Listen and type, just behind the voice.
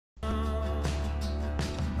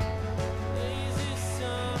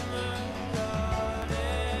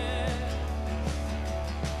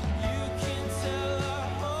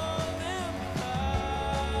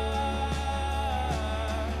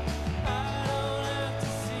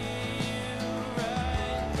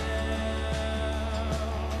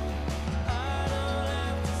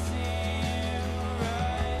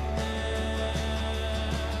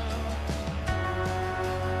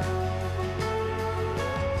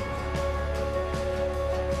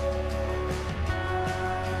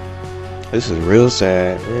This is real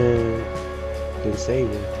sad, man. Didn't save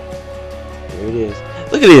me. There it is.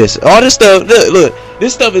 Look at this. All this stuff. Look.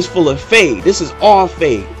 This stuff is full of fake. This is all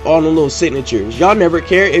fake. All the little signatures. Y'all never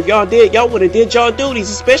cared. If y'all did, y'all would have did y'all duties.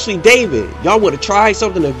 Especially David. Y'all would have tried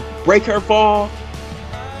something to break her fall.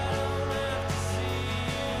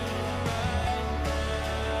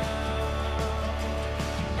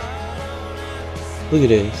 Look at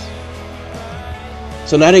this.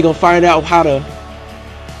 So now they're gonna find out how to.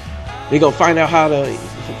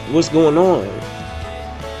 What's going on.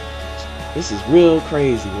 This is real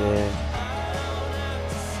crazy, man.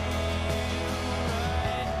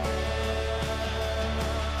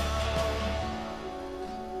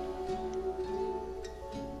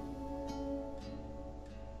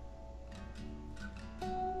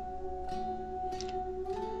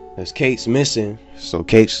 As Kate's missing, so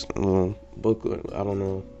Kate's book, I don't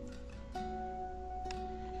know.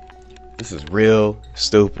 This is real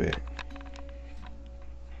stupid.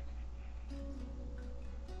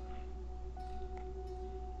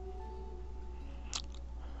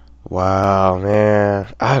 Wow,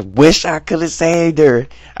 man. I wish I could have saved her.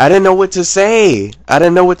 I didn't know what to say. I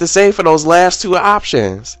didn't know what to say for those last two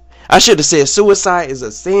options. I should have said suicide is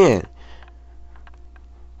a sin.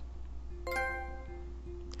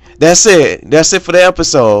 That's it. That's it for the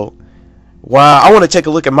episode. Wow, I want to take a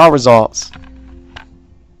look at my results.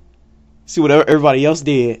 See what everybody else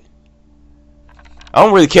did. I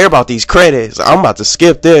don't really care about these credits. I'm about to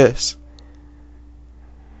skip this.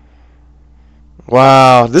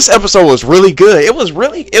 Wow, this episode was really good. It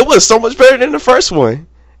was so much better than the first one.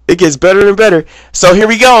 It gets better and better. So here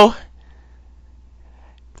we go.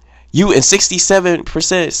 You and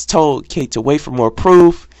 67% told Kate to wait for more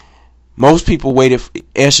proof. Most people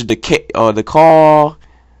answered the call.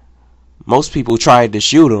 Most people tried to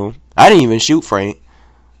shoot him. I didn't even shoot Frank.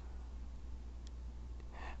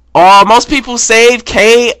 Oh, most people saved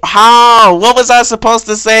Kate. How? What was I supposed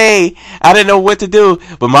to say? I didn't know what to do.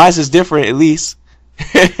 But mine is different, at least.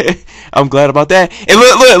 I'm glad about that. And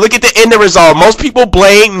look at the end result. Most people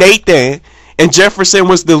blame Nathan, and Jefferson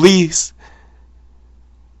was the least.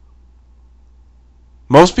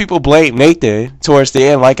 Most people blame Nathan towards the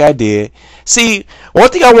end, like I did. See, one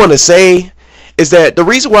thing I want to say is that the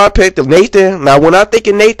reason why I picked Nathan. Now, when I think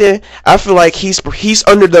of Nathan, I feel like he's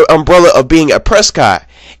under the umbrella of being a Prescott,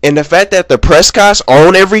 and the fact that the Prescotts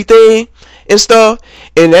own everything and stuff,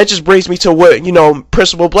 and that just brings me to what,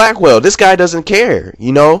 Principal Blackwell. This guy doesn't care,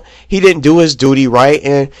 he didn't do his duty right.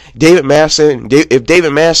 And if David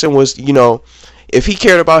Madsen was, if he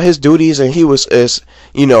cared about his duties and he was as,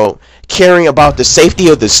 caring about the safety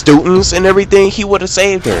of the students and everything, he would have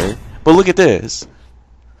saved her. But look at this.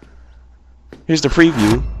 Here's the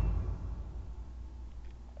preview.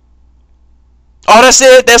 Oh, that's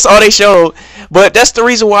it. That's all they showed. But that's the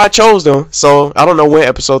reason why I chose them. So I don't know when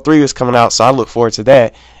episode 3 is coming out, so I look forward to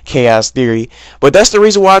that. Chaos Theory. But that's the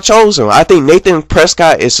reason why I chose him. I think Nathan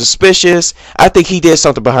Prescott is suspicious. I think he did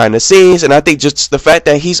something behind the scenes, and I think just the fact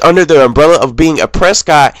that he's under the umbrella of being a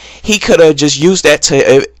Prescott, he could have just used that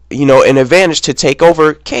to, an advantage to take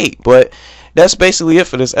over Kate. But that's basically it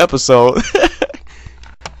for this episode.